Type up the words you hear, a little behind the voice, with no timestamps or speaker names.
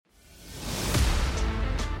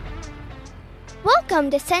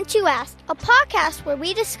Welcome to Since You Asked, a podcast where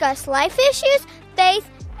we discuss life issues, faith,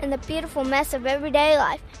 and the beautiful mess of everyday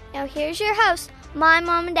life. Now here's your hosts, my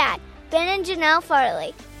mom and dad, Ben and Janelle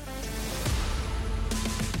Farley.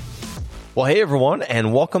 Well, hey everyone,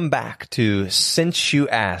 and welcome back to Since You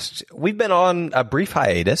Asked. We've been on a brief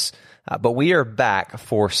hiatus, but we are back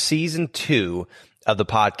for season 2 of the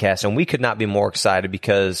podcast, and we could not be more excited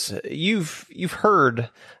because you've heard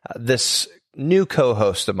this new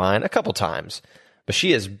co-host of mine a couple times, but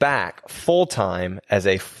she is back full-time as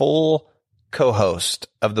a full co-host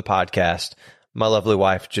of the podcast, my lovely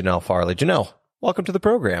wife, Janelle Farley. Janelle, welcome to the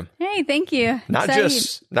program. Hey, thank you. Not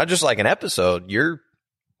just like an episode.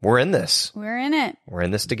 We're in this. We're in it. We're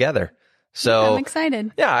in this together. So I'm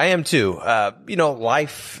excited. Yeah, I am too.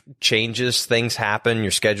 Life changes, things happen,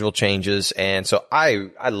 your schedule changes. And so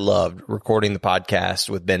I loved recording the podcast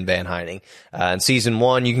with Ben Van Heining. In season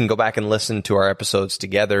 1, you can go back and listen to our episodes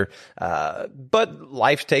together. But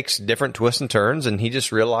life takes different twists and turns, and he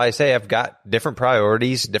just realized, hey, I've got different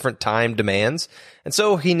priorities, different time demands. And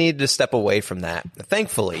so he needed to step away from that.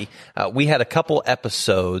 Thankfully, we had a couple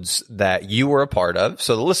episodes that you were a part of.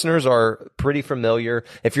 So the listeners are pretty familiar.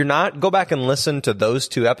 If you're not, go back and listen to those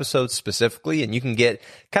 2 episodes specifically, and you can get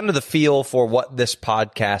kind of the feel for what this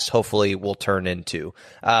podcast hopefully will turn into.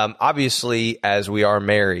 Obviously, as we are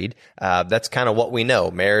married, that's kind of what we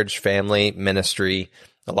know. Marriage, family, ministry.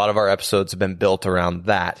 A lot of our episodes have been built around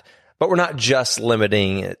that. But we're not just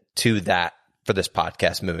limiting it to that for this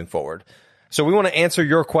podcast moving forward. So we want to answer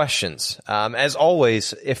your questions. As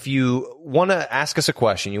always, if you want to ask us a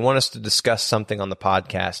question, you want us to discuss something on the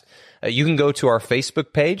podcast, you can go to our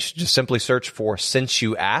Facebook page. Just simply search for Since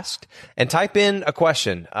You Asked and type in a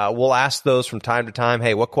question. We'll ask those from time to time.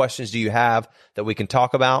 Hey, what questions do you have that we can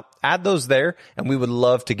talk about? Add those there, and we would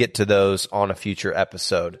love to get to those on a future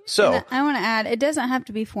episode. So And I want to add, it doesn't have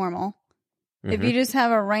to be formal. If you just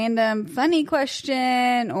have a random funny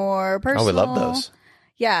question or personal. Oh, we love those.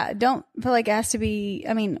 Yeah, don't feel like it has to be,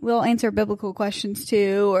 we'll answer biblical questions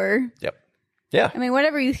too, or, Yep. Yeah.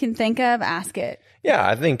 whatever you can think of, ask it. Yeah,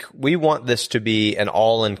 I think we want this to be an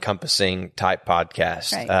all-encompassing type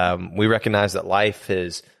podcast. Right. We recognize that life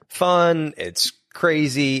is fun, it's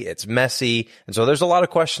crazy, it's messy, and so there's a lot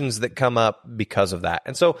of questions that come up because of that.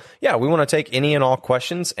 And so, yeah, we want to take any and all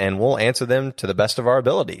questions, and we'll answer them to the best of our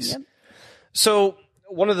abilities. Yep. So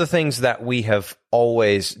one of the things that we have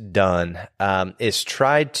always done is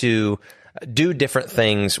try to do different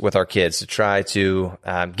things with our kids, to try to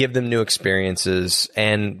give them new experiences.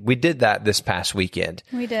 And we did that this past weekend.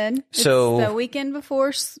 We did. So it's the weekend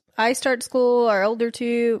before I start school, our older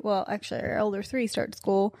 3 start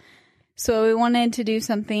school. So we wanted to do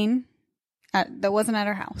something that wasn't at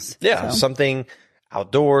our house. Yeah, something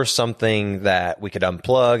outdoors, something that we could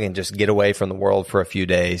unplug and just get away from the world for a few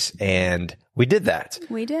days. And we did that.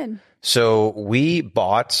 We did. So we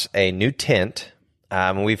bought a new tent.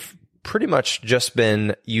 We've pretty much just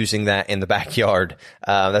been using that in the backyard.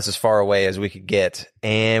 That's as far away as we could get.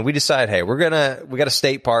 And we decided, hey, we got a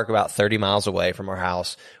state park about 30 miles away from our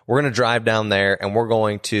house. We're going to drive down there and we're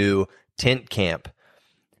going to tent camp.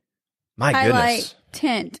 My goodness. Highlight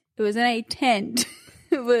tent. It was in a tent.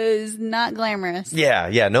 It was not glamorous.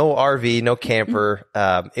 Yeah. No RV, no camper.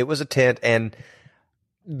 It was a tent, and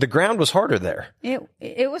the ground was harder there.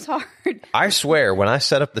 It was hard. I swear, when I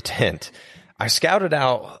set up the tent, I scouted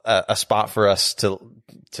out a spot for us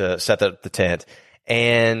to set up the tent,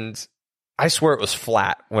 and I swear it was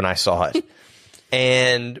flat when I saw it.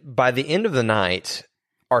 And by the end of the night,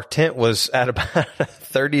 our tent was at about a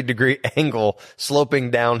 30-degree angle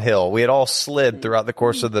sloping downhill. We had all slid throughout the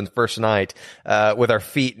course of the first night with our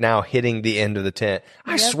feet now hitting the end of the tent.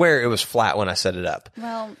 I swear it was flat when I set it up.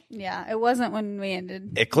 Well, yeah, it wasn't when we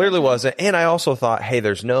ended. It clearly wasn't. And I also thought, hey,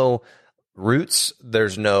 there's no roots,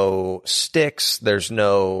 there's no sticks, there's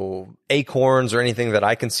no acorns or anything that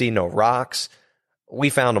I can see, no rocks. We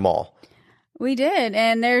found them all. We did,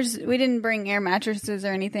 and we didn't bring air mattresses or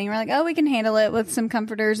anything. We're like, oh, we can handle it with some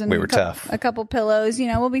comforters and we were tough. A couple pillows.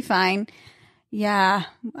 We'll be fine. Yeah,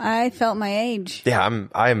 I felt my age. Yeah,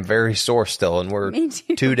 I am very sore still, and we're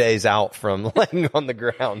 2 days out from laying on the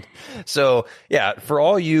ground. So, yeah, for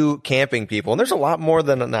all you camping people, and there's a lot more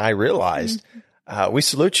than I realized, we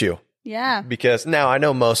salute you. Yeah. Because now I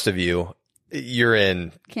know most of you, you're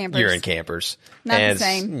in campers. Not the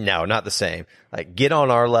same. No, not the same. Like, get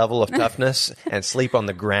on our level of toughness and sleep on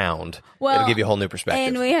the ground. Well, it'll give you a whole new perspective.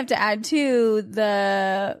 And we have to add too,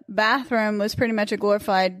 the bathroom was pretty much a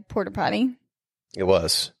glorified porta potty. It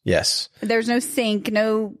was, yes. There's no sink,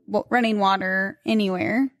 no running water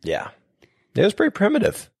anywhere. Yeah. It was pretty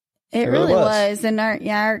primitive. It really was. And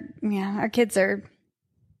our kids are,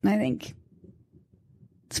 I think,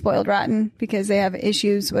 spoiled rotten because they have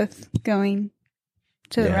issues with going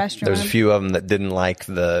to the restroom. There's a few of them that didn't like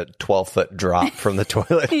the 12-foot drop from the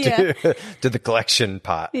toilet to the collection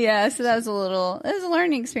pot. Yeah, so it was a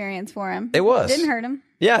learning experience for him. It was. It didn't hurt him.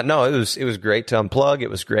 Yeah, no, it was great to unplug. It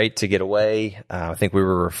was great to get away. I think we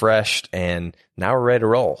were refreshed, and now we're ready to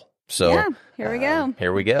roll. So yeah, here we go.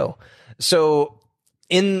 Here we go. So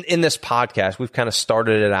in this podcast, we've kind of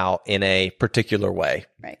started it out in a particular way.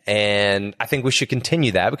 Right. And I think we should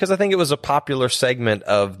continue that because I think it was a popular segment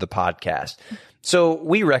of the podcast. So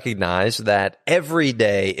we recognize that every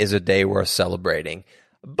day is a day worth celebrating.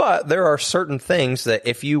 But there are certain things that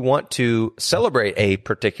if you want to celebrate a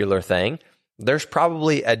particular thing, there's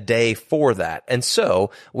probably a day for that. And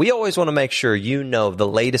so we always want to make sure you know the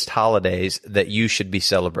latest holidays that you should be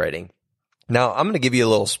celebrating. Now, I'm going to give you a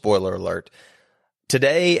little spoiler alert.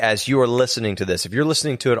 Today, as you are listening to this, if you're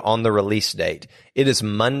listening to it on the release date, it is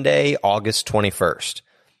Monday, August 21st.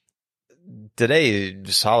 Today,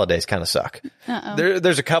 just holidays kind of suck.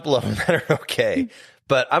 There's a couple of them that are okay.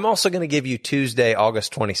 But I'm also going to give you Tuesday,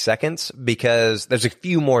 August 22nd, because there's a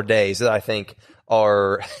few more days that I think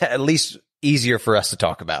are at least easier for us to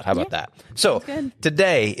talk about. How about that? So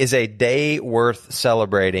today is a day worth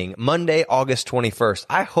celebrating. Monday, August 21st.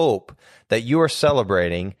 I hope that you are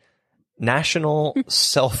celebrating National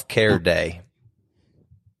Self-Care Day.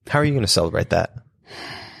 How are you going to celebrate that?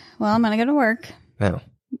 Well, I'm going to go to work. No.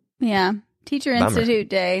 Yeah. Teacher Institute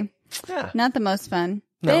Day. Yeah. Not the most fun.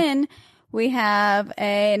 No. Then we have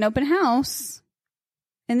an open house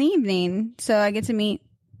in the evening. So I get to meet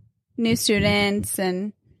new students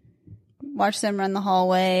and watch them run the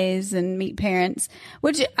hallways and meet parents,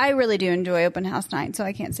 which I really do enjoy open house night. So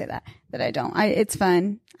I can't say that I don't. It's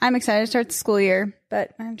fun. I'm excited to start the school year,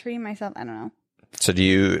 but I'm treating myself. I don't know. So do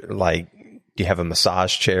you have a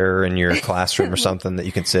massage chair in your classroom or something that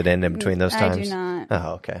you can sit in between those times? I do not.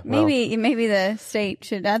 Oh, okay. Well, maybe the state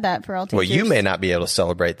should add that for all teachers. Well, you may not be able to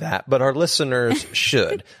celebrate that, but our listeners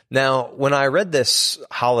should. Now, when I read this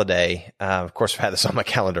holiday, of course, I've had this on my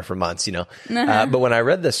calendar for months, but when I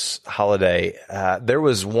read this holiday, there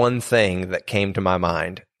was one thing that came to my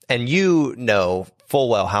mind, and you know full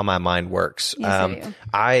well how my mind works. Yes, I do.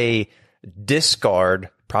 I discard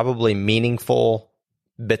probably meaningful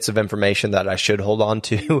bits of information that I should hold on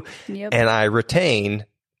to, and I retain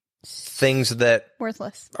things that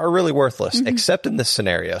are really worthless, except in this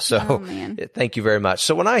scenario. So thank you very much.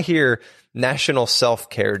 So when I hear National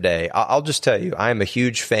Self-Care Day, I'll just tell you, I am a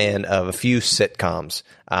huge fan of a few sitcoms,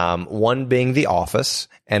 one being The Office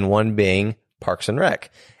and one being Parks and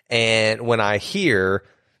Rec. And when I hear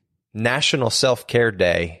National Self-Care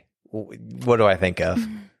Day, what do I think of?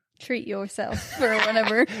 Treat yourself or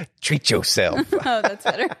whatever. Treat yourself. Oh, that's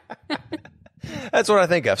better. That's what I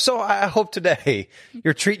think of. So I hope today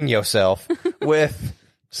you're treating yourself with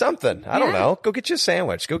something. I don't know. Go get you a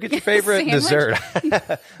sandwich. Go get your favorite dessert.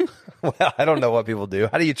 Well, I don't know what people do.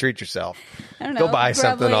 How do you treat yourself? I don't know. Go buy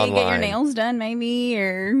something online. Get your nails done, maybe,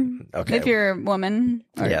 or if you're a woman.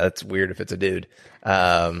 Yeah, that's weird if it's a dude.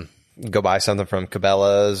 Go buy something from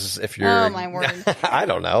Cabela's if you're. Oh my word! I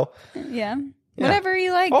don't know. Yeah. Whatever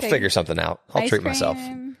you like. I'll figure something out. I'll treat myself.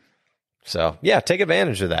 So, yeah, take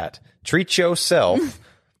advantage of that. Treat yourself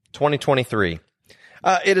 2023.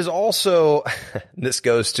 It is also, this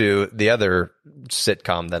goes to the other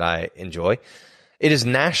sitcom that I enjoy. It is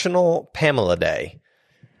National Pamela Day.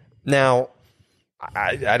 Now,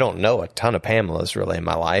 I don't know a ton of Pamelas really in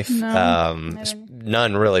my life.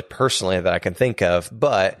 None really personally that I can think of,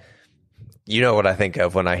 but you know what I think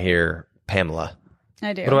of when I hear Pamela.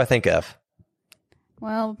 I do. What do I think of?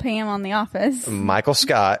 Well, Pam on The Office. Michael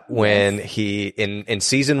Scott, when he in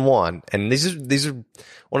season 1, and these are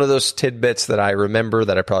one of those tidbits that I remember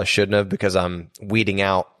that I probably shouldn't have because I'm weeding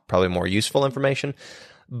out probably more useful information.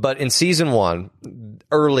 But in season 1,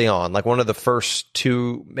 early on, like one of the first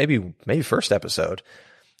two, maybe first episode,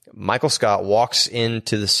 Michael Scott walks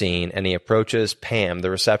into the scene and he approaches Pam, the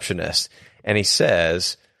receptionist, and he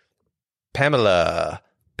says, Pamela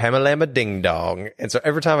ding dong. And so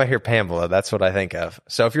every time I hear Pamela, that's what I think of.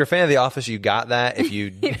 So if you're a fan of The Office, you got that. If you're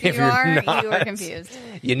not, you are confused.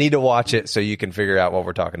 You need to watch it so you can figure out what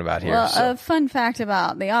we're talking about here. Well, a fun fact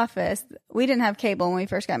about The Office, we didn't have cable when we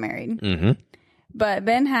first got married. Mm-hmm. But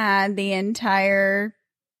Ben had the entire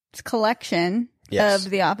collection of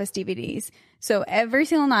The Office DVDs. So every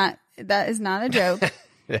single night, that is not a joke.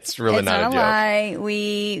 It's really not a joke. Lie.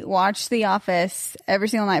 We watched The Office every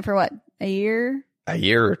single night for what, a year? A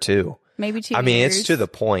year or two. Maybe 2 years. I mean, it's to the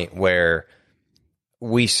point where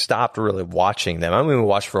we stopped really watching them. I mean, we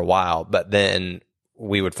watched for a while, but then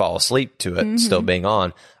we would fall asleep to it still being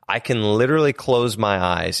on. I can literally close my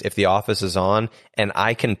eyes if The Office is on, and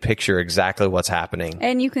I can picture exactly what's happening.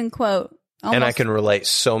 And you can quote. And I can relate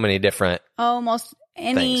so many different almost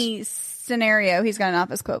any scenario he's got an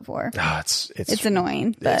Office quote for. Oh, it's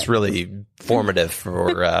annoying. But. It's really formative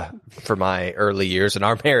for my early years, and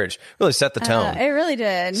our marriage really set the tone. It really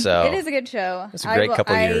did. So it is a good show. It's a great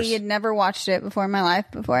couple years. I had never watched it before in my life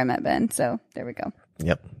before I met Ben. So there we go.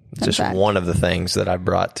 Yep. It's just one of the things that I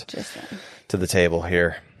brought to the table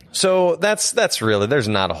here. So that's really, there's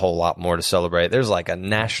not a whole lot more to celebrate. There's like a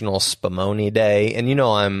National Spumoni Day, and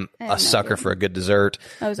I'm a sucker for a good dessert,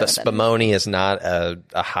 but Spumoni is not a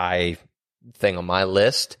high thing on my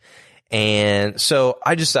list. And so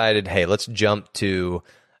I decided, hey, let's jump to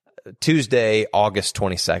Tuesday, August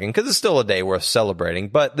 22nd, because it's still a day worth celebrating,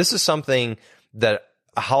 but this is something that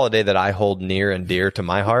a holiday that I hold near and dear to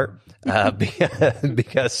my heart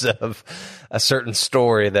because of a certain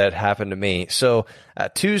story that happened to me. So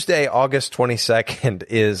Tuesday, August 22nd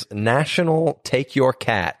is National Take Your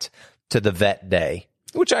Cat to the Vet Day,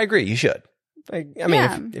 which I agree you should. I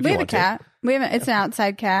mean, if we you have a cat. We have it's an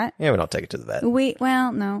outside cat. Yeah, we don't take it to the vet.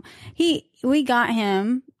 No. We got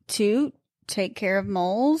him to take care of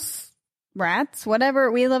moles, rats,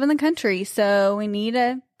 whatever. We live in the country, so we need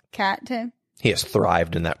a cat to. He has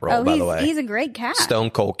thrived in that role, by the way. He's a great cat.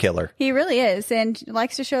 Stone cold killer. He really is, and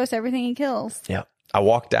likes to show us everything he kills. Yeah. I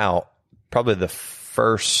walked out probably the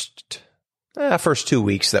first 2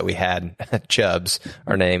 weeks that we had Chubbs,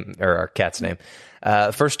 our cat's name.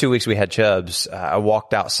 First 2 weeks we had Chubbs, I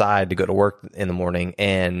walked outside to go to work in the morning,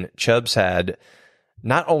 and Chubbs had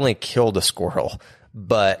not only killed a squirrel,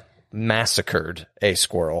 but massacred a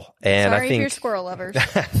squirrel. And Sorry I think if you're squirrel lovers. I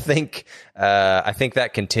think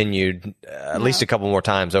that continued at least a couple more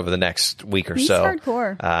times over the next week or so. He's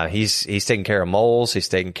hardcore. He's taking care of moles. He's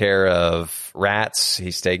taking care of rats.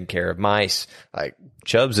 He's taking care of mice. Like,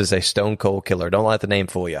 Chubbs is a stone cold killer. Don't let the name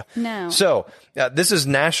fool you. No. So this is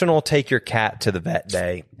National Take Your Cat to the Vet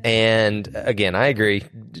Day. And again, I agree.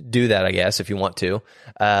 Do that, I guess, if you want to.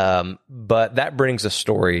 But that brings a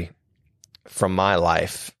story from my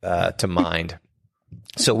life to mind.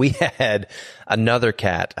 So we had another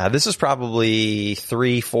cat. This is probably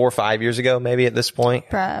 3, 4, 5 years ago, maybe at this point.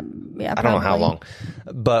 Yeah, I don't know how long.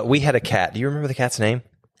 But we had a cat. Do you remember the cat's name?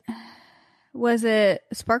 Was it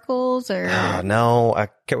Sparkles or? No, I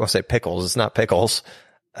can't say Pickles. It's not Pickles.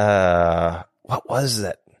 What was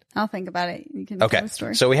that? I'll think about it. You can tell the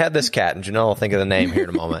story. So we had this cat, and Janelle will think of the name here in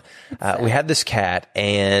a moment. We had this cat,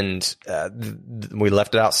 and we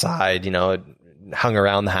left it outside, it hung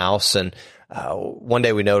around the house, and one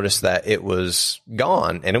day we noticed that it was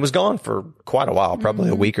gone, and it was gone for quite a while, probably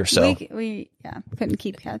a week or so. We couldn't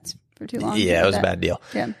keep cats for too long. Yeah, it was a bad deal.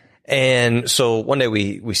 Yeah. And so one day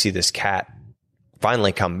we see this cat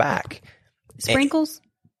finally come back. Sprinkles?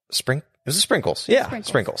 Was it Sprinkles? Yeah,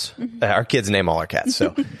 Sprinkles. Mm-hmm. Our kids name all our cats.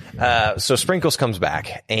 So, so Sprinkles comes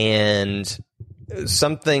back, and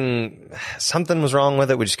something was wrong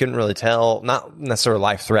with it. We just couldn't really tell. Not necessarily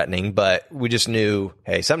life threatening, but we just knew,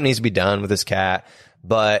 hey, something needs to be done with this cat.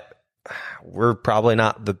 But we're probably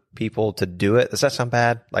not the people to do it. Does that sound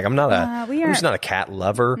bad? Like, I'm just not a cat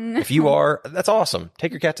lover. No. If you are, that's awesome.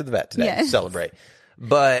 Take your cat to the vet today. Yes. Celebrate.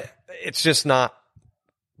 But it's just not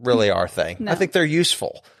really our thing. No. I think they're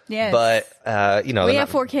useful. Yes. But, we have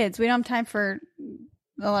 4 kids. We don't have time for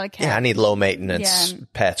a lot of cats. Yeah, I need low maintenance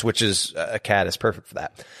pets, which is a cat is perfect for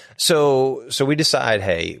that. So we decide,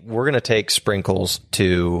 hey, we're going to take Sprinkles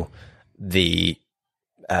to the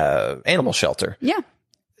animal shelter. Yeah.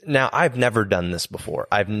 Now, I've never done this before.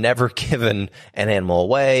 I've never given an animal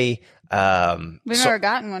away. We've never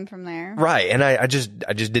gotten one from there. Right. And I just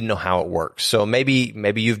didn't know how it works. So maybe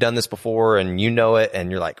you've done this before and you know it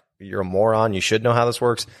and you're like, you're a moron. You should know how this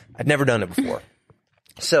works. I'd never done it before.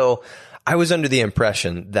 So I was under the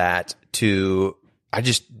impression that I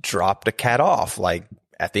just dropped a cat off like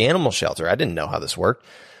at the animal shelter. I didn't know how this worked.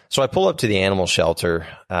 So I pull up to the animal shelter,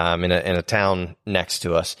 in a town next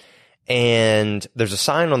to us, and there's a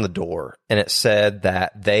sign on the door, and it said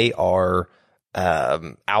that they are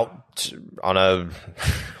out on a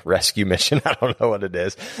rescue mission. I don't know what it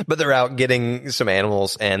is, but they're out getting some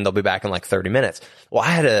animals, and they'll be back in like 30 minutes. Well, I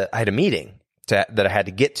had a meeting that I had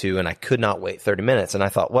to get to, and I could not wait 30 minutes. And I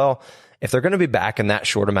thought, well, if they're going to be back in that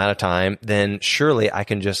short amount of time, then surely I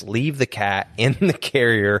can just leave the cat in the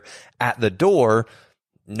carrier at the door.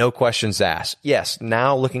 No questions asked. Yes,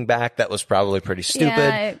 now looking back, that was probably pretty stupid.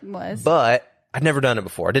 Yeah, it was. But I'd never done it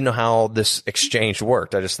before. I didn't know how this exchange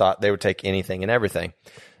worked. I just thought they would take anything and everything.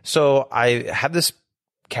 So I had this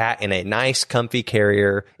cat in a nice, comfy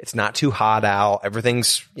carrier. It's not too hot out.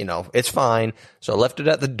 Everything's, it's fine. So I left it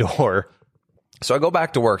at the door. So I go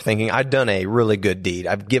back to work thinking I'd done a really good deed.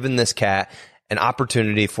 I've given this cat an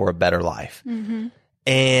opportunity for a better life.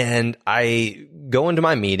 And I go into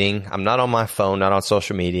my meeting. I'm not on my phone, not on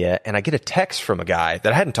social media. And I get a text from a guy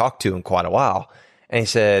that I hadn't talked to in quite a while. And he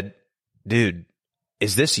said, dude,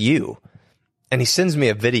 is this you? And he sends me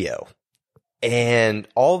a video. And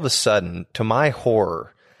all of a sudden, to my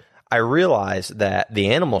horror, I realize that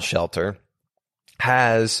the animal shelter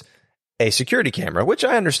has a security camera, which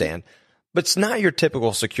I understand, but it's not your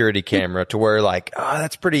typical security camera to where like, oh,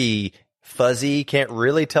 that's pretty fuzzy. Can't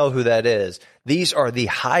really tell who that is. These are the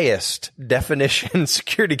highest definition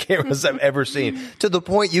security cameras I've ever seen, to the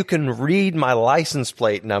point you can read my license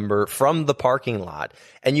plate number from the parking lot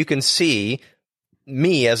and you can see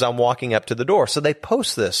me as I'm walking up to the door. So they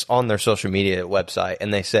post this on their social media website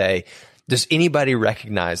and they say, does anybody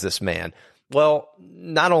recognize this man? Well,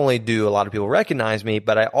 not only do a lot of people recognize me,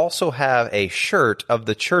 but I also have a shirt of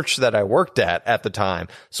the church that I worked at the time.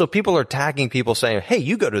 So people are tagging people saying, hey,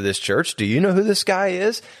 you go to this church. Do you know who this guy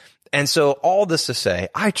is? And so all this to say,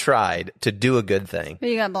 I tried to do a good thing. But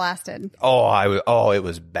you got blasted. It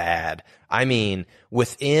was bad. I mean,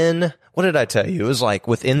 what did I tell you? It was like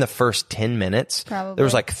within the first 10 minutes, Probably. There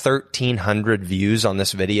was like 1,300 views on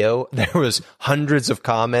this video. There was hundreds of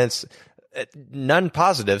comments. None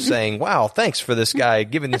positive, saying, wow, thanks for this guy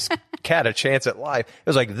giving this cat a chance at life. It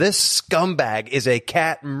was like, this scumbag is a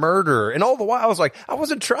cat murderer. And all the while I was like, I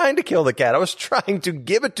wasn't trying to kill the cat. I was trying to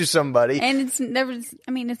give it to somebody. And it's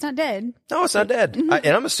not dead. No, it's not dead. And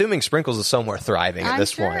I'm assuming Sprinkles is somewhere thriving at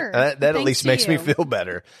this point. That at least makes me feel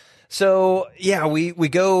better. So yeah, we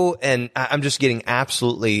go, and I'm just getting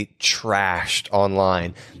absolutely trashed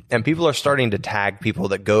online, and people are starting to tag people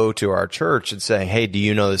that go to our church and saying, hey, do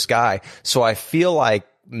you know this guy? So I feel like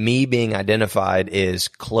me being identified is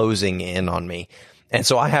closing in on me. And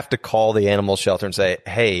so I have to call the animal shelter and say,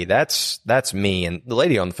 hey, that's me. And the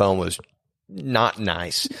lady on the phone was not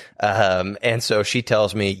nice. And so she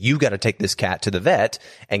tells me, you got to take this cat to the vet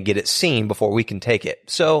and get it seen before we can take it.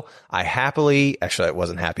 So I actually, I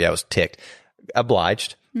wasn't happy. I was ticked,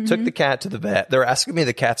 obliged, took the cat to the vet. They're asking me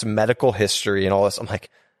the cat's medical history and all this. I'm like,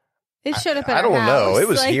 it showed up at I don't our know. house. It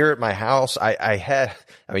was here at my house.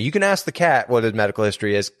 You can ask the cat what his medical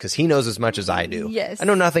history is because he knows as much as I do. Yes. I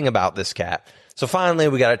know nothing about this cat. So finally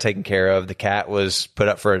we got it taken care of. The cat was put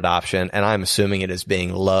up for adoption, and I'm assuming it is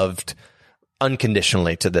being loved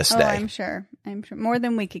unconditionally to this day. I'm sure. More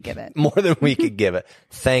than we could give it. More than we could give it,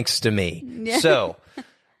 thanks to me. Yeah. So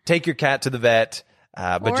take your cat to the vet,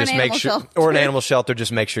 but Or just an make animal sure, shelter. or an animal shelter,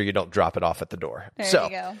 just make sure you don't drop it off at the door. There So,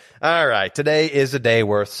 you go. all right. Today is a day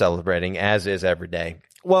worth celebrating, as is every day.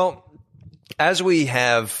 Well, as we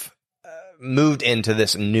have moved into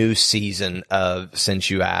this new season of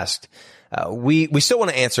Since You Asked, we still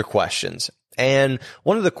want to answer questions. And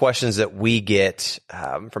one of the questions that we get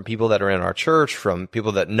from people that are in our church, from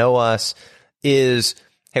people that know us, is,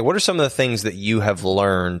 hey, what are some of the things that you have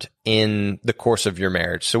learned in the course of your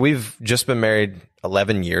marriage? So we've just been married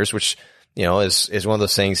 11 years, which, is one of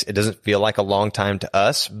those things. It doesn't feel like a long time to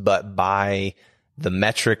us, but by the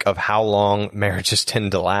metric of how long marriages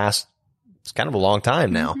tend to last, it's kind of a long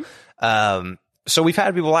time now. So we've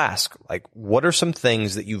had people ask, like, what are some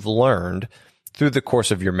things that you've learned through the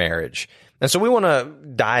course of your marriage? And so we want to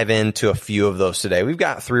dive into a few of those today. We've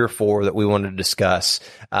got 3 or 4 that we want to discuss,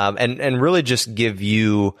 and really just give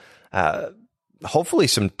you, hopefully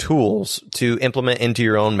some tools to implement into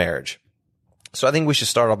your own marriage. So I think we should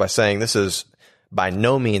start off by saying this is by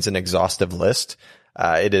no means an exhaustive list.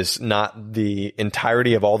 It is not the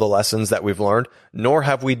entirety of all the lessons that we've learned, nor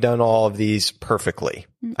have we done all of these perfectly.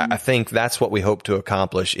 I think that's what we hope to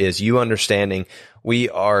accomplish, is you understanding we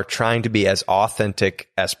are trying to be as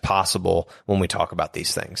authentic as possible when we talk about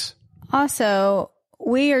these things. Also,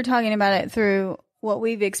 we are talking about it through what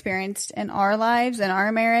we've experienced in our lives and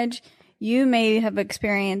our marriage. You may have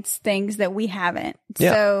experienced things that we haven't.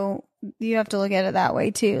 Yeah. So you have to look at it that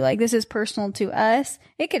way too. Like, this is personal to us.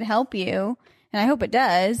 It could help you, and I hope it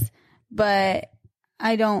does, but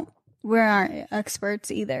we aren't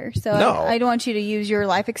experts either. So No. I don't want you to use your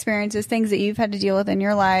life experiences, things that you've had to deal with in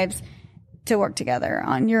your lives, to work together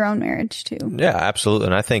on your own marriage too. Yeah, absolutely.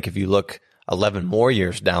 And I think if you look 11 more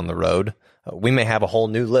years down the road, we may have a whole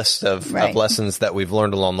new list of lessons that we've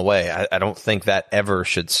learned along the way. I don't think that ever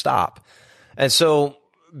should stop. And so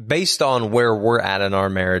based on where we're at in our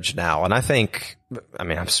marriage now, and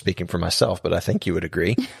I'm speaking for myself, but I think you would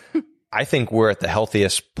agree. I think we're at the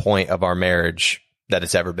healthiest point of our marriage that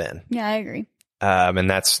it's ever been. Yeah, I agree. And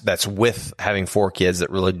that's with having 4 kids that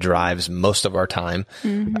really drives most of our time.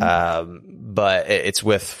 But it's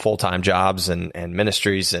with full-time jobs and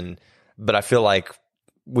ministries. But I feel like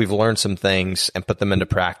we've learned some things and put them into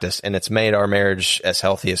practice, and it's made our marriage as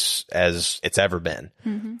healthy as it's ever been.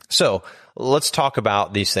 Mm-hmm. So let's talk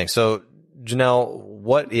about these things. So Janelle,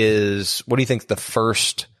 what do you think the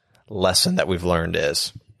first lesson that we've learned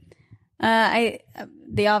is?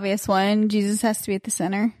 The obvious one, Jesus has to be at the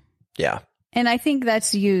center. Yeah. And I think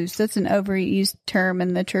that's an overused term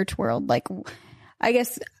in the church world. Like, I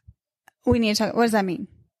guess we need to talk, what does that mean?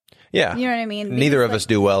 Yeah. You know what I mean? Neither of us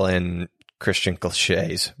do well in Christian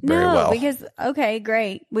cliches very well. Because, okay,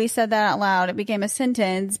 great. We said that out loud. It became a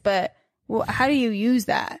sentence, but how do you use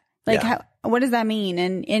that? Like, what does that mean?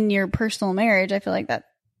 And in your personal marriage, I feel like that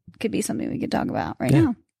could be something we could talk about right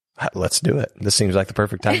now. Let's do it. This seems like the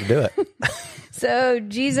perfect time to do it. So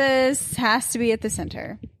Jesus has to be at the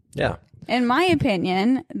center. Yeah. In my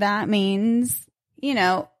opinion, that means, I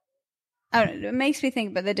don't know, it makes me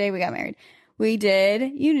think about the day we got married. We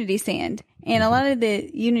did unity sand. And a lot of the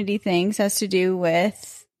unity things has to do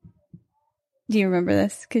with, do you remember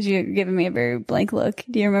this? Because you're giving me a very blank look.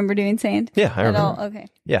 Do you remember doing sand? Yeah, I remember. Okay.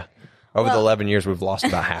 Yeah. Over the 11 years, we've lost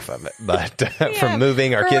about half of it. But from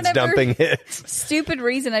moving, our kids dumping it. Stupid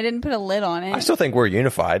reason I didn't put a lid on it. I still think we're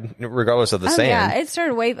unified, regardless of the sand. Yeah, it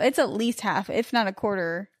started it's at least half, if not a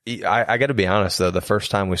quarter. I got to be honest, though. The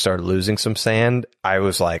first time we started losing some sand, I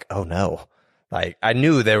was like, oh, no. Like, I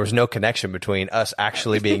knew there was no connection between us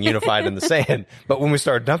actually being unified in the sand. But when we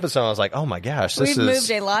started dumping some, I was like, oh, my gosh, We've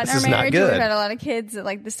moved a lot in our marriage. We've had a lot of kids that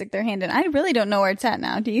like to stick their hand in. I really don't know where it's at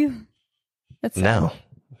now. Do you? No.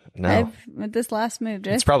 With this last move,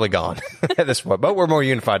 it's probably gone at this point, but we're more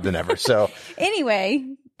unified than ever. So anyway,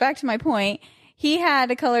 back to my point. He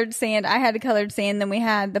had a colored sand. I had a colored sand. Then we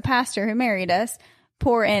had the pastor who married us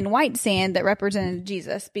pour in white sand that represented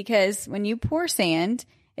Jesus, because when you pour sand,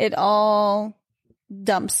 it all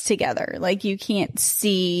dumps together. Like, you can't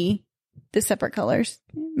see the separate colors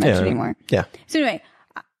much anymore. Yeah. So anyway,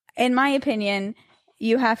 in my opinion,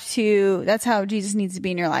 that's how Jesus needs to be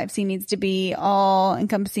in your lives. He needs to be all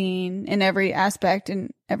encompassing in every aspect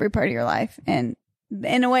and every part of your life. And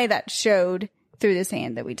in a way that showed through this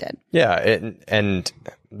hand that we did. Yeah. And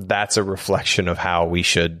that's a reflection of how we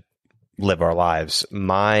should live our lives.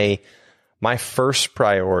 My first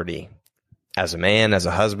priority as a man, as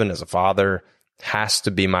a husband, as a father has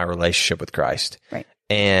to be my relationship with Christ. Right.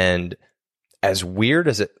 And as weird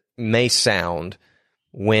as it may sound,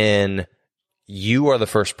 when you are the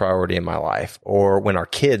first priority in my life, or when our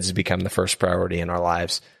kids become the first priority in our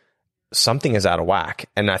lives, something is out of whack.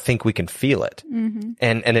 And I think we can feel it. Mm-hmm.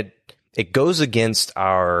 And it goes against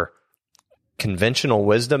our conventional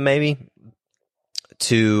wisdom, maybe,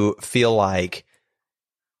 to feel like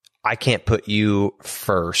I can't put you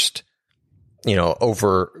first,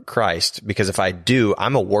 over Christ, because if I do,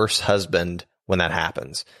 I'm a worse husband when that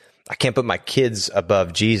happens. I can't put my kids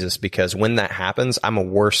above Jesus, because when that happens, I'm a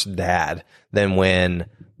worse dad than when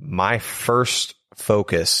my first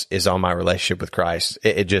focus is on my relationship with Christ.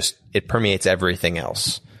 It permeates everything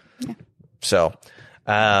else. Yeah. So,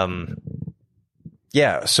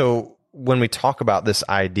 So when we talk about this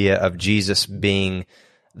idea of Jesus being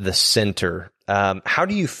the center, how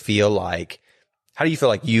do you feel like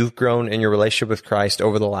you've grown in your relationship with Christ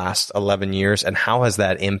over the last 11 years, and how has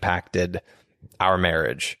that impacted our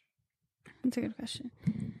marriage? That's a good question.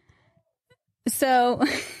 So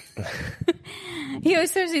he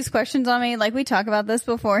always throws these questions on me. Like, we talk about this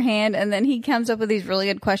beforehand, and then he comes up with these really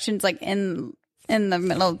good questions, like in the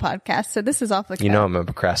middle of the podcast. So this is off the cuff. I'm a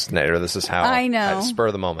procrastinator. This is how I know. Spur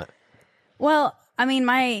of the moment. Well, I mean,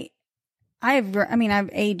 I've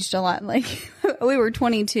aged a lot. Like, we were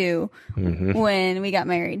 22 when we got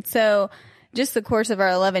married. So just the course of our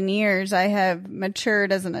 11 years, I have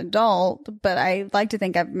matured as an adult, but I like to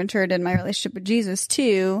think I've matured in my relationship with Jesus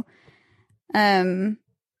too. I don't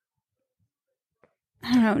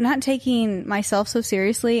know, not taking myself so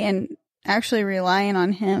seriously and actually relying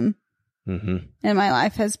on him in my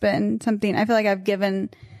life has been something. I feel like I've given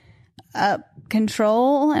up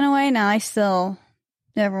control in a way. Now I still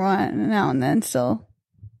every now and then still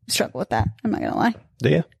struggle with that. I'm not going to lie. Do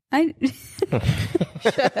you?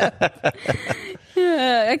 Shut up.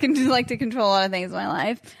 I can just like to control a lot of things in my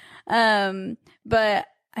life. But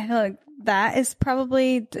I feel like that is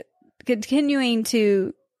probably continuing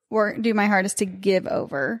to do my hardest to give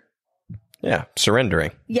over. Yeah.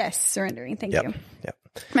 Surrendering. Yes. Surrendering. Thank you. Yep.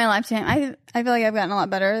 My life to him. I feel like I've gotten a lot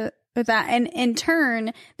better with that. And in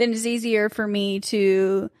turn, then it's easier for me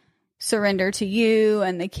to surrender to you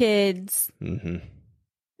and the kids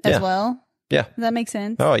as well. Yeah. Does that make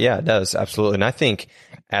sense? Oh, yeah, it does. Absolutely. And I think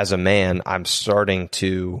as a man, I'm starting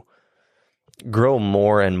to grow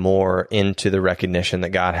more and more into the recognition that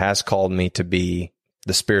God has called me to be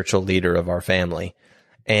the spiritual leader of our family.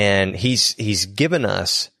 And he's given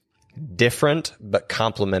us different but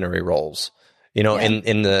complementary roles,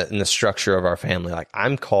 in the structure of our family. Like,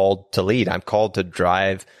 I'm called to lead. I'm called to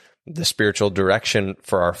drive the spiritual direction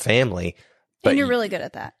for our family. But and you're really good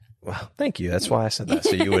at that. Well, thank you. That's why I said that.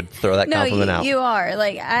 So you would throw that compliment out. You are.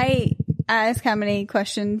 Like, I ask how many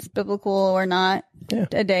questions, biblical or not,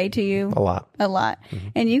 a day to you. A lot. Mm-hmm.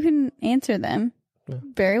 And you can answer them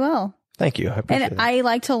very well. Thank you. I appreciate it. And I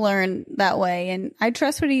like to learn that way. And I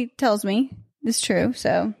trust what he tells me is true.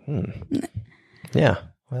 So. Yeah.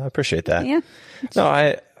 Well, I appreciate that. Yeah.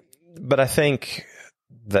 But I think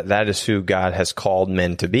that is who God has called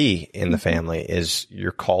men to be in the family, is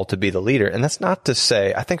you're called to be the leader. And that's not to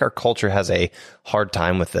say, I think our culture has a hard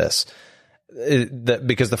time with this,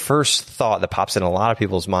 because the first thought that pops in a lot of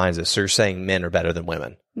people's minds is, so you're saying men are better than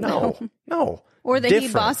women. No. Or that he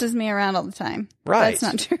bosses me around all the time. Right. That's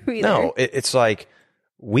not true either. No, it's like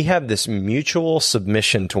we have this mutual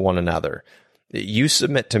submission to one another. You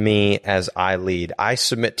submit to me as I lead. I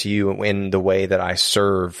submit to you in the way that I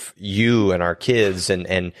serve you and our kids.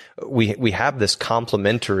 And we have this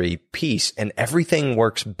complementary piece, and everything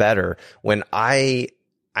works better when I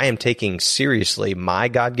am taking seriously my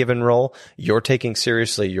God-given role. You're taking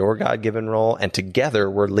seriously your God-given role. And together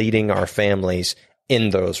we're leading our families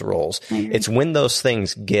in those roles. It's when those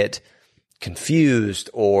things get confused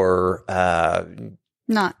or,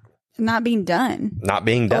 not being done.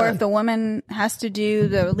 Or if the woman has to do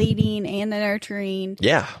the leading and the nurturing.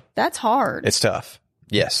 Yeah. That's hard. It's tough.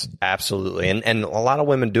 Yes, absolutely. And a lot of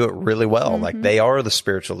women do it really well. Like, they are the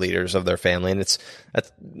spiritual leaders of their family. And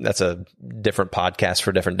that's a different podcast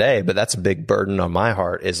for a different day, but that's a big burden on my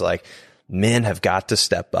heart, is like, men have got to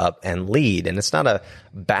step up and lead. And it's not a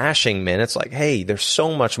bashing men. It's like, hey, there's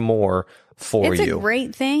so much more for you. It's a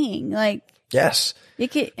great thing. Like, yes.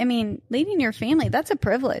 Leading your family, that's a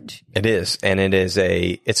privilege. It is. And it's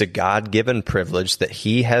a God-given privilege that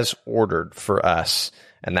he has ordered for us.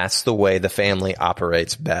 And that's the way the family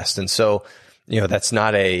operates best. And so, it's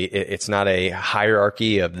not a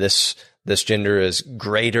hierarchy of this gender is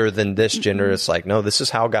greater than this gender. It's like, no, this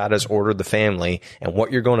is how God has ordered the family. And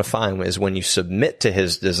what you're going to find is when you submit to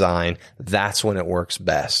his design, that's when it works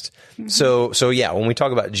best. So yeah, when we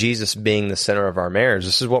talk about Jesus being the center of our marriage,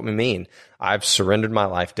 this is what we mean. I've surrendered my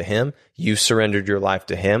life to him. You surrendered your life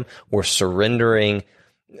to him. We're surrendering,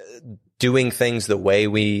 doing things the way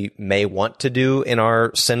we may want to do in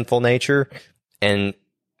our sinful nature, and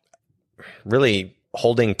really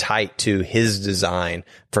holding tight to his design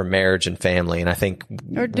for marriage and family. And I think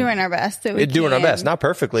we're doing our best. Our best, not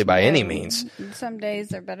perfectly by any means. Some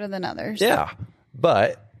days are better than others. Yeah.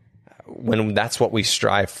 But when that's what we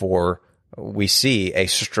strive for, we see a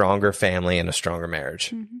stronger family and a stronger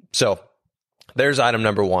marriage. So there's item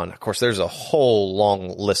number one. Of course, there's a whole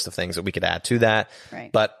long list of things that we could add to that. Right.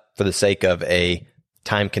 But for the sake of a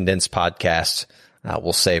time condensed podcast,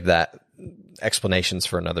 we'll save that explanations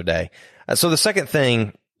for another day. So the second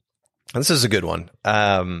thing, and this is a good one,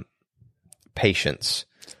 patience.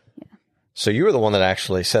 Yeah. So you were the one that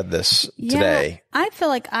actually said this today. I feel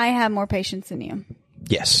like I have more patience than you.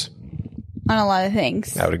 Yes. On a lot of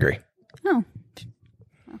things. I would agree. Oh.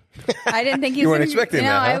 I didn't think you weren't expecting that.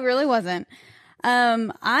 No, I really wasn't.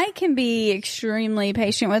 I can be extremely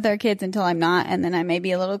patient with our kids until I'm not, and then I may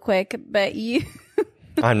be a little quick, but you...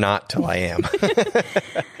 I'm not till I am.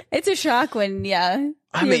 It's a shock when, I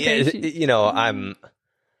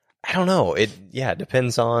don't know. It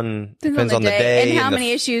depends on the day. And how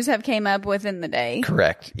many issues have came up within the day.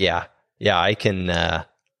 Correct. Yeah. Yeah. I can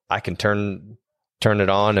turn it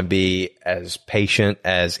on and be as patient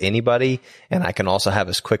as anybody. And I can also have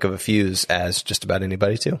as quick of a fuse as just about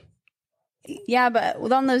anybody too. Yeah.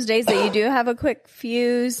 But on those days that you do have a quick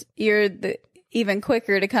fuse, you're even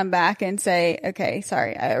quicker to come back and say, okay,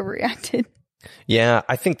 sorry, I overreacted. Yeah.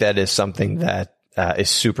 I think that is something that is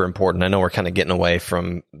super important. I know we're kind of getting away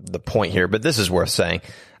from the point here, but this is worth saying.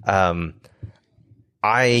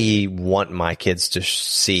 I want my kids to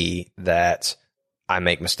see that I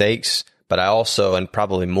make mistakes, but I also, and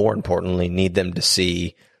probably more importantly, need them to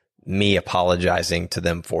see me apologizing to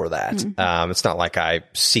them for that. Mm-hmm. It's not like I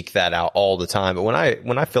seek that out all the time, but when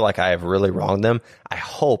I feel like I have really wronged them, I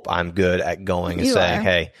hope I'm good at going and saying,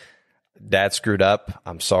 hey, Dad screwed up.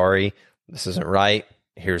 I'm sorry. This isn't right.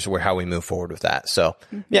 Here's how we move forward with that. So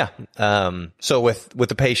yeah. So with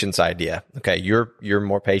the patience idea, okay, you're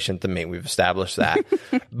more patient than me. We've established that,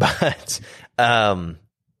 but,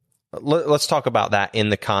 let's talk about that in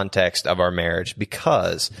the context of our marriage,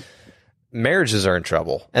 because marriages are in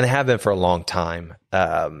trouble and they have been for a long time.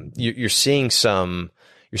 You're seeing some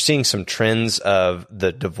you're seeing some trends of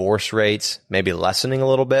the divorce rates maybe lessening a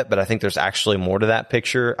little bit, but I think there's actually more to that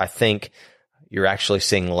picture. I think you're actually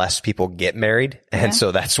seeing less people get married. And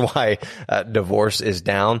so that's why divorce is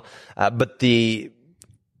down. But the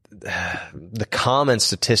common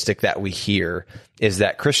statistic that we hear is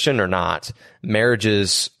that, Christian or not,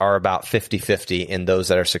 marriages are about 50-50 in those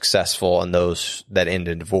that are successful and those that end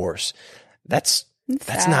in divorce. That's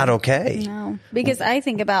not okay. No, because I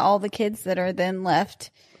think about all the kids that are then left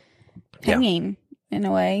hanging in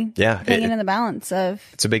a way. Yeah. Hanging in the balance of.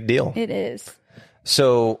 It's a big deal. It is.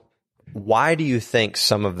 So why do you think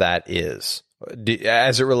some of that is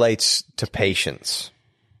as it relates to patience?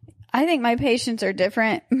 I think my patients are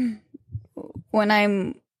different when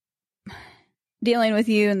I'm dealing with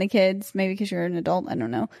you and the kids, maybe because you're an adult. I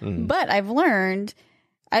don't know. But I've learned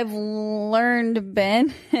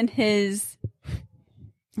Ben and his,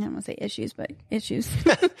 I don't want to say issues, but issues.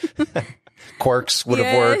 Quirks would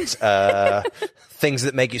have worked. Things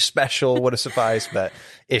that make you special would have sufficed, but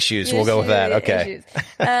issues, we'll go with that. Okay.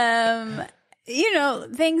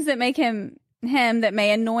 Things that make him that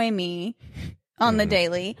may annoy me on the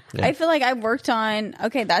daily. Yeah. I feel like I've worked on,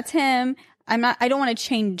 okay, that's him. I don't want to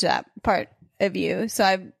change that part of you. So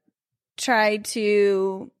I've tried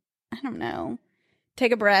to, I don't know,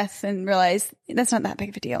 take a breath and realize that's not that big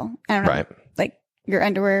of a deal. I don't know. Right. Like your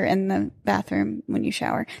underwear in the bathroom when you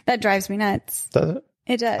shower. That drives me nuts. Does it?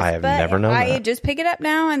 It does. I have never known that. I just pick it up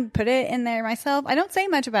now and put it in there myself. I don't say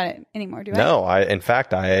much about it anymore, do I? No, in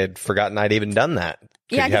fact, I had forgotten I'd even done that.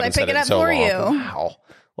 Yeah, because I pick it up for you. Wow.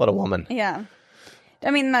 What a woman. Yeah. I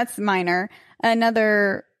mean, that's minor.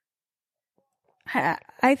 Another,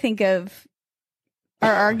 I think of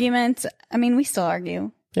our arguments. I mean, we still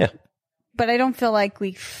argue. Yeah. But I don't feel like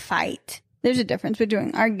we fight. There's a difference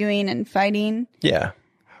between arguing and fighting. Yeah.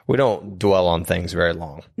 We don't dwell on things very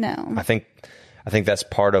long. No. I think that's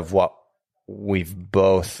part of what we've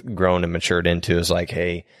both grown and matured into is like,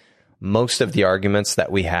 hey, most of the arguments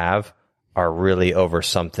that we have are really over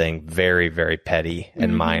something very, very petty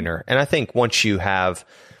and minor. And I think once you have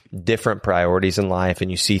different priorities in life and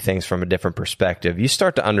you see things from a different perspective, you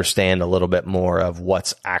start to understand a little bit more of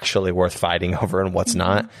what's actually worth fighting over and what's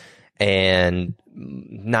not. And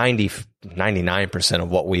 99% of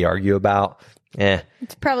what we argue about,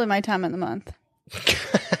 it's probably my time of the month.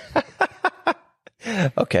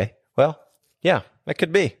 Okay. Well, yeah, it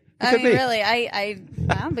could be. Really,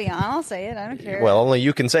 I'll be honest, I'll say it. I don't care. Well, only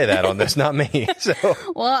you can say that on this, not me. So.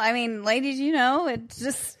 Well, I mean, ladies, it's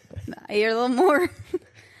just, you're a little more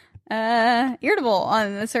irritable on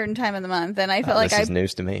a certain time of the month. And I feel like this is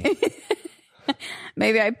news to me.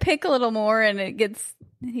 Maybe I pick a little more and it gets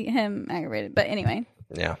him aggravated. But anyway.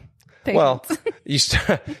 Yeah. Patience. Well,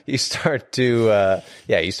 you start to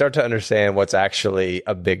understand what's actually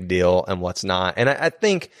a big deal and what's not. And I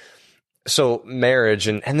think, so marriage,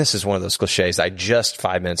 and this is one of those cliches I just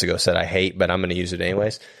 5 minutes ago said I hate, but I'm going to use it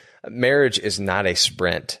anyways. Marriage is not a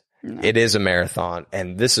sprint. No. It is a marathon.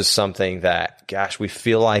 And this is something that, gosh, we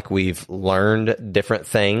feel like we've learned different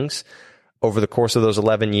things over the course of those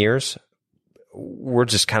 11 years. We're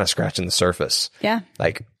just kind of scratching the surface. Yeah.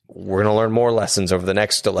 Like, we're going to learn more lessons over the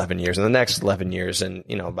next 11 years and the next 11 years. And,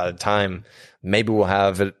 by the time, maybe we'll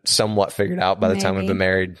have it somewhat figured out by the time we've been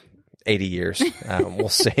married 80 years. We'll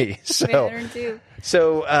see.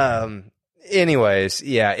 Anyways,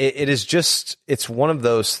 yeah, it is just, it's one of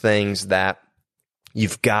those things that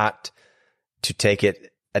you've got to take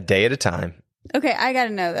it a day at a time. Okay. I got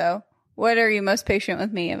to know though, what are you most patient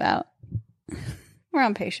with me about? We're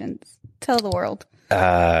on patience. Tell the world.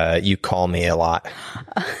 You call me a lot.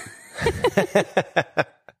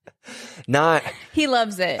 He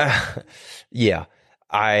loves it. Yeah.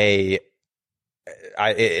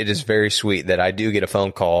 It is very sweet that I do get a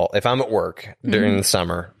phone call. If I'm at work during the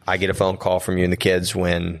summer, I get a phone call from you and the kids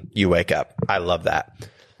when you wake up. I love that.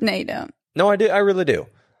 No, you don't. No, I do. I really do.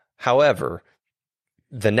 However,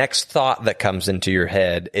 the next thought that comes into your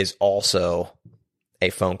head is also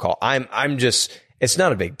a phone call. I'm just, it's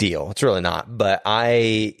not a big deal. It's really not. But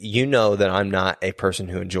that I'm not a person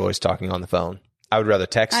who enjoys talking on the phone. I would rather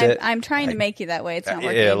text it. I'm trying to make you that way. It's not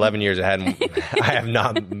working. 11 years I have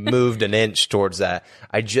not moved an inch towards that.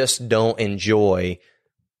 I just don't enjoy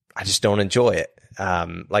it.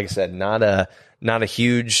 Like I said, not a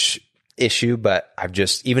huge issue, but I've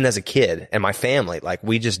just, even as a kid and my family, like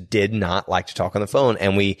we just did not like to talk on the phone.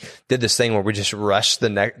 And we did this thing where we just rushed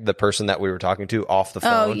the person that we were talking to off the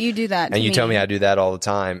phone. Oh, you do that. And you tell me I do that all the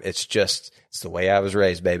time. It's the way I was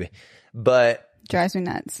raised, baby. But drives me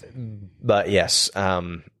nuts. But yes,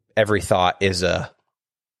 every thought is a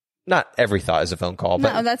not every thought is a phone call,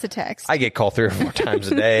 but No, that's a text. I get called 3 or 4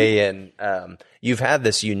 times a day. And you've had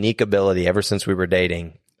this unique ability ever since we were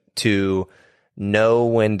dating to know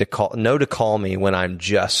when to call me when I'm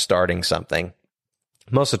just starting something.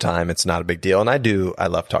 Most of the time, it's not a big deal. And I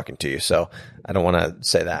love talking to you, so I don't want to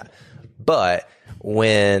say that. But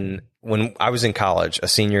when I was in college, a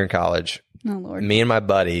senior in college, oh, Lord. me and my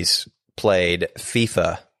buddies played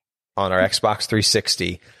FIFA on our Xbox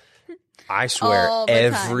 360. I swear, All the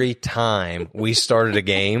every time we started a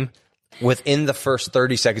game, within the first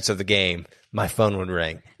 30 seconds of the game, my phone would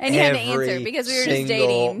ring. And you had to Every answer because we were just single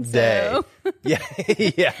dating. day. So.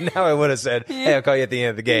 Yeah. Now I would have said, hey, I'll call you at the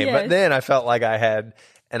end of the game. Yes. But then I felt like I had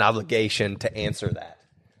an obligation to answer that.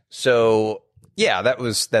 So, yeah,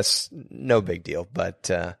 that's no big deal. But,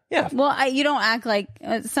 yeah. Well, you don't act like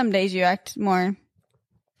some days you act more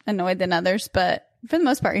annoyed than others, but for the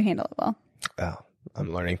most part, you handle it well. Oh,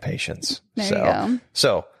 I'm learning patience. There you go.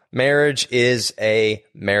 So marriage is a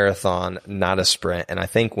marathon, not a sprint. And I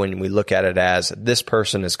think when we look at it as this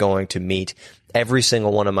person is going to meet every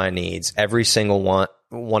single one of my needs, every single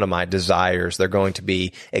one of my desires, they're going to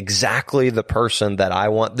be exactly the person that I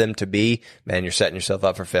want them to be, man, you're setting yourself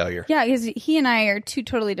up for failure. Yeah, because he and I are two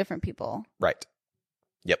totally different people. Right.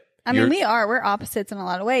 Yep. I mean, we're opposites in a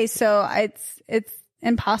lot of ways. So it's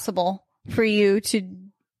impossible for you to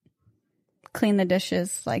clean the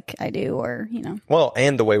dishes like I do, or, Well,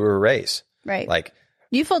 and the way we were raised. right. Like,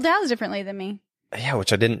 You fold towels differently than me. yeah, which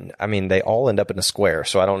they all end up in a square,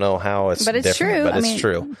 so I don't know how it's But it's different, true. but I it's mean-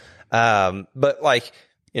 true. But like,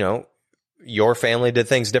 your family did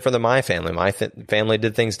things different than my family. My family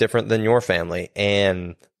did things different than your family,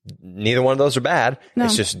 and neither one of those are bad. No.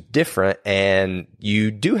 It's just different, and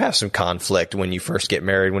you do have some conflict when you first get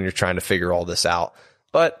married, when you're trying to figure all this out,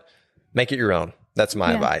 but make it your own. That's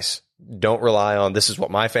my advice. Don't rely on, this is what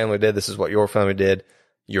my family did, this is what your family did.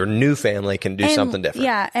 Your new family can do something different.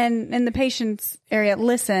 Yeah, and in the patience area,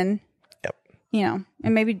 listen. Yep.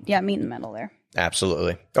 And maybe, meet in the middle there.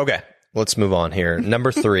 Absolutely. Okay, let's move on here.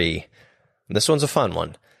 Number 3. This one's a fun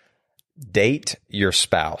one. Date your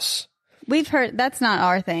spouse. We've heard that's not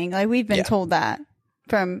our thing. Like, we've been told that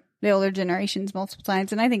from the older generations multiple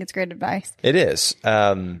times, and I think it's great advice. It is.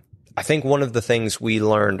 I think one of the things we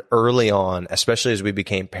learned early on, especially as we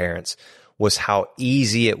became parents, was how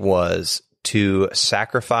easy it was to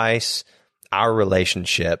sacrifice our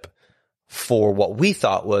relationship for what we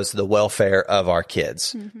thought was the welfare of our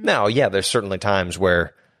kids. Mm-hmm. Now, yeah, there's certainly times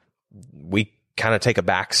where we kind of take a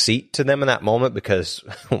back seat to them in that moment because,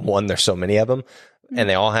 one, there's so many of them, and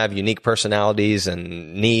they all have unique personalities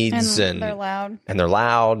and needs, and they're loud. And they're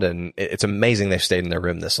loud, and it's amazing they've stayed in their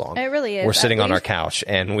room this long. It really is. We're sitting on our couch,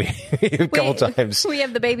 and we a couple times. We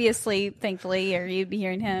have the baby asleep, thankfully, or you'd be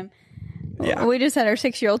hearing him. Yeah. We just had our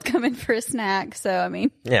 6-year-old come in for a snack, so I mean.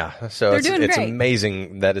 Yeah, so it's great.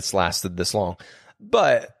 amazing that it's lasted this long.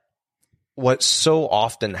 But what so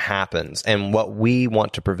often happens, and what we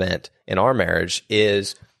want to prevent in our marriage,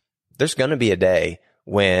 is there's going to be a day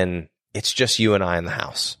when it's just you and I in the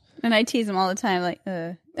house. And I tease him all the time, like,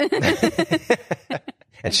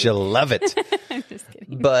 And she'll love it. I'm just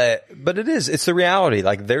kidding. But it's the reality.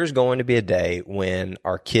 Like, there's going to be a day when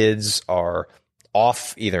our kids are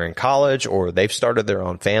off either in college or they've started their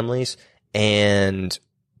own families, and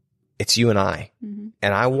it's you and I. Mm-hmm.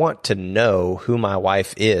 And I want to know who my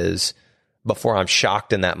wife is before I'm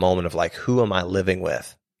shocked in that moment of like, who am I living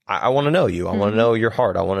with? I want to know you. I want to know your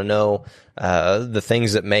heart. I want to know the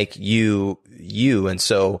things that make you, you. And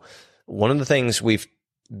so one of the things we've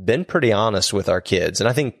been pretty honest with our kids, and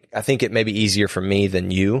I think it may be easier for me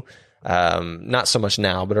than you, not so much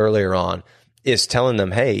now, but earlier on, is telling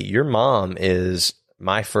them, hey, your mom is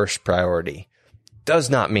my first priority. Does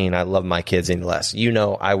not mean I love my kids any less.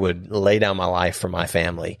 I would lay down my life for my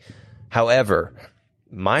family. However,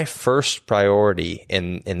 my first priority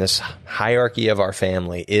in this hierarchy of our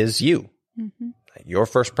family is you. Mm-hmm. Your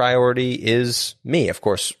first priority is me. Of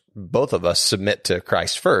course, both of us submit to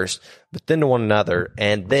Christ first, but then to one another,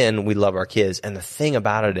 and then we love our kids. And the thing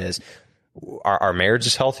about it is our marriage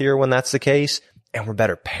is healthier when that's the case, and we're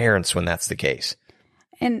better parents when that's the case.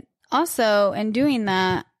 And also, in doing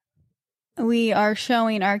that, we are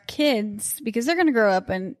showing our kids, because they're going to grow up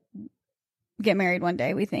and get married one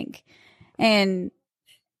day, we think. And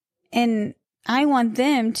I want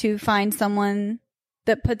them to find someone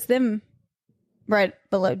that puts them right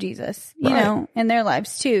below Jesus, you know, in their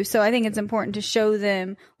lives too. So I think it's important to show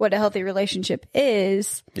them what a healthy relationship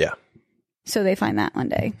is. Yeah. So they find that one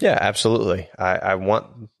day. Yeah, absolutely. I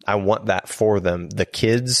want that for them. The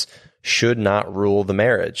kids should not rule the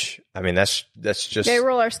marriage. I mean, that's just, they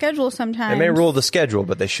rule our schedule sometimes. They may rule the schedule,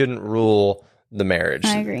 but they shouldn't rule the marriage.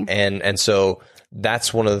 I agree. And so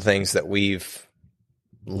that's one of the things that we've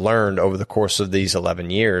learned over the course of these 11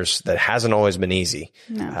 years that hasn't always been easy.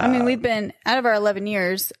 No, I mean, we've been, out of our 11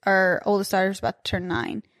 years, our oldest daughter's about to turn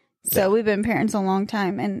 9. So we've been parents a long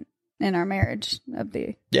time in our marriage of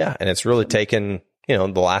the. Yeah. And it's really taken, the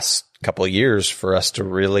last couple of years for us to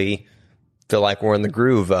really feel like we're in the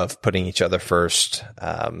groove of putting each other first,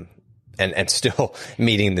 and still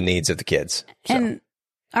meeting the needs of the kids. So. And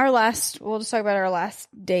we'll just talk about our last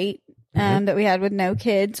date that we had with no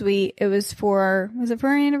kids. Was it for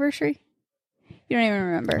our anniversary? You don't even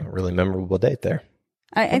remember. A really memorable date there.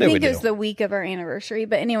 I think it was the week of our anniversary.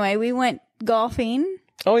 But anyway, we went golfing.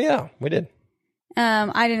 Oh, yeah, we did.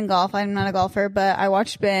 I didn't golf. I'm not a golfer, but I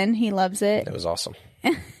watched Ben. He loves it. It was awesome.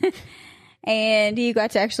 And you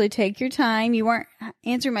got to actually take your time. You weren't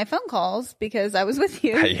answering my phone calls because I was with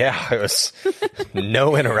you. Yeah, it was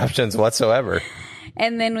no interruptions whatsoever.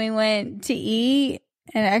 And then we went to eat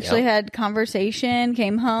and actually had conversation,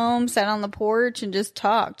 came home, sat on the porch and just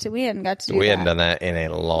talked. We hadn't got to do that. We hadn't done that in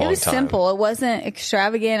a long time. It was simple. It wasn't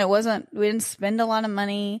extravagant. We didn't spend a lot of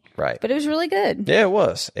money. Right. But it was really good. Yeah, it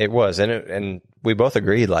was. It was. And we both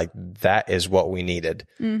agreed like that is what we needed,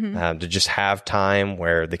 to just have time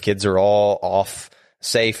where the kids are all off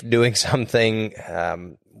safe doing something.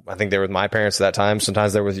 I think they were with my parents at that time.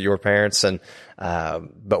 Sometimes they're with your parents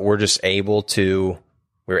but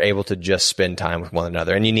we're able to just spend time with one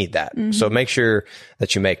another, and you need that. So make sure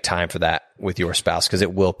that you make time for that with your spouse because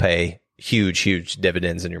it will pay huge, huge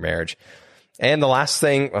dividends in your marriage. And the last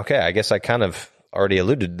thing, okay, I guess I kind of already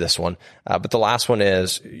alluded to this one, but the last one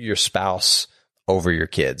is your spouse over your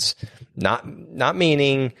kids. Not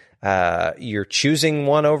meaning you're choosing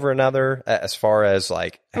one over another as far as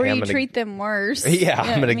like, or you treat them worse. Yeah,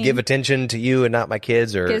 I'm going to give attention to you and not my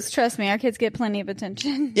kids. Or because trust me, our kids get plenty of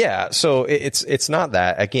attention. Yeah, so it's not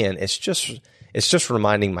that. Again, it's just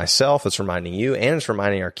reminding myself, it's reminding you, and it's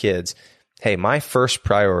reminding our kids, hey, my first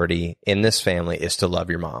priority in this family is to love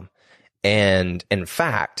your mom. And in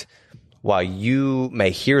fact, while you may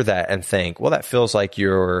hear that and think, well, that feels like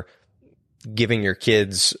you're giving your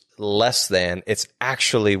kids less than, it's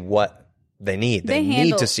actually what they need. They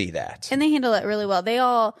need to see that. And they handle it really well.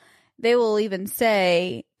 They will even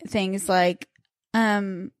say things like,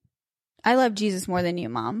 I love Jesus more than you,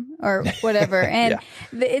 Mom, or whatever. And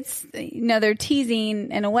it's, they're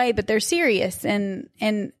teasing in a way, but they're serious. And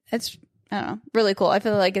it's, I don't know, really cool. I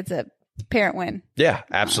feel like it's a parent win. Yeah,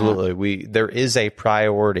 absolutely. There is a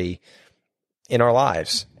priority in our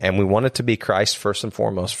lives, and we want it to be Christ first and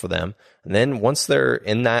foremost for them. And then once they're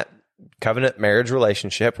in that covenant marriage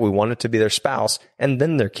relationship, we want it to be their spouse and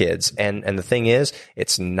then their kids. And the thing is,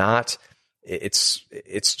 it's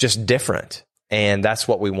just different. And that's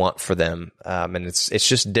what we want for them. And it's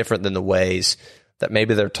just different than the ways that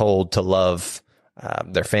maybe they're told to love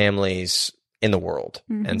their families in the world.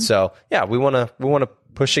 And so, yeah, we want to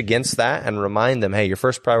push against that and remind them, hey, your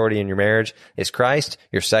first priority in your marriage is Christ,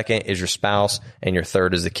 your second is your spouse, and your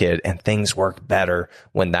third is the kid. And things work better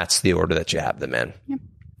when that's the order that you have them in. Yep,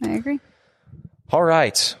 I agree. All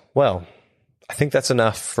right. Well, I think that's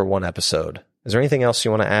enough for one episode. Is there anything else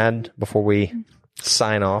you want to add before we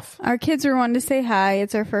sign off? Our kids are wanting to say hi.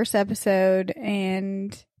 It's our first episode.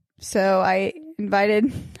 And so I'm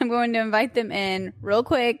going to invite them in real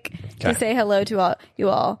quick to say hello to you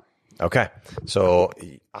all. Okay. So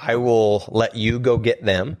I will let you go get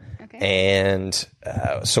them. Okay. And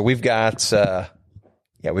so we've got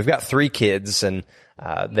 3 kids, and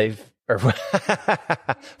or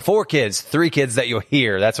 4 kids, 3 kids that you'll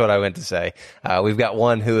hear. That's what I meant to say. We've got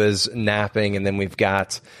one who is napping, and then we've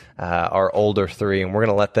got our older 3, and we're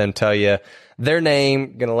going to let them tell you their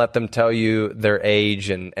name, going to let them tell you their age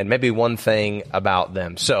and maybe one thing about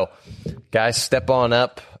them. So guys, step on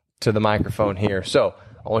up to the microphone here. So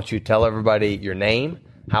I want you to tell everybody your name,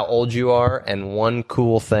 how old you are, and one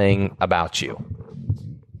cool thing about you.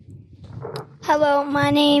 Hello,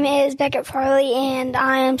 my name is Beckett Farley, and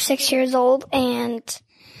I am 6 years old, and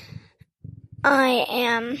I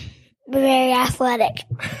am very athletic.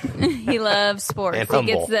 He loves sports. And he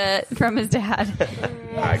humble. gets that from his dad.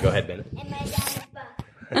 All right, go ahead, Ben. And my dad is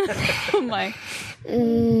buff. Oh, my.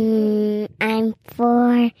 I'm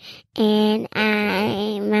 4, and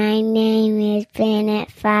my name is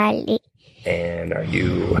Bennett Farley. And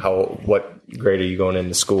what grade are you going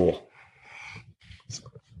into school?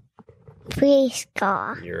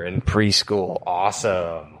 Preschool. You're in preschool.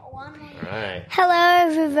 Awesome. All right. Hello,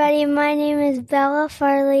 everybody. My name is Bella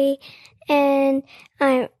Farley, and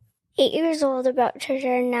I'm 8 years old, about to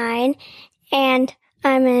turn 9, and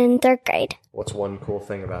I'm in 3rd grade. What's one cool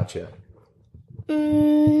thing about you?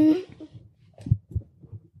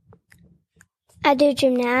 I do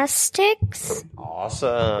gymnastics.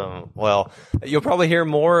 Awesome. Well, you'll probably hear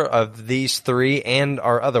more of these three and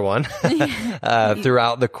our other one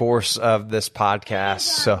throughout the course of this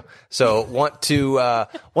podcast. So want to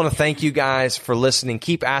thank you guys for listening.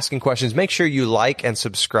 Keep asking questions. Make sure you like and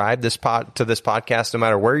subscribe to this podcast, no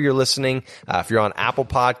matter where you're listening. If you're on Apple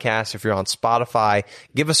Podcasts, if you're on Spotify,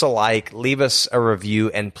 give us a like, leave us a review,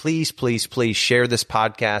 and please, please, please share this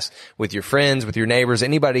podcast with your friends, with your neighbors,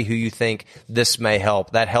 anybody who you think this may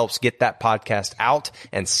help. That helps get that podcast out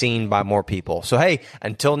and seen by more people. So hey,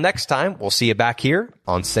 until next time, we'll see you back here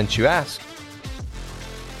on Since You Asked.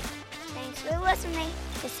 Thanks for listening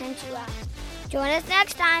to Since You Asked. Join us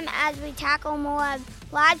next time as we tackle more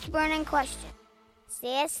of life's burning questions.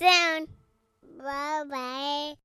 See you soon. Bye-bye.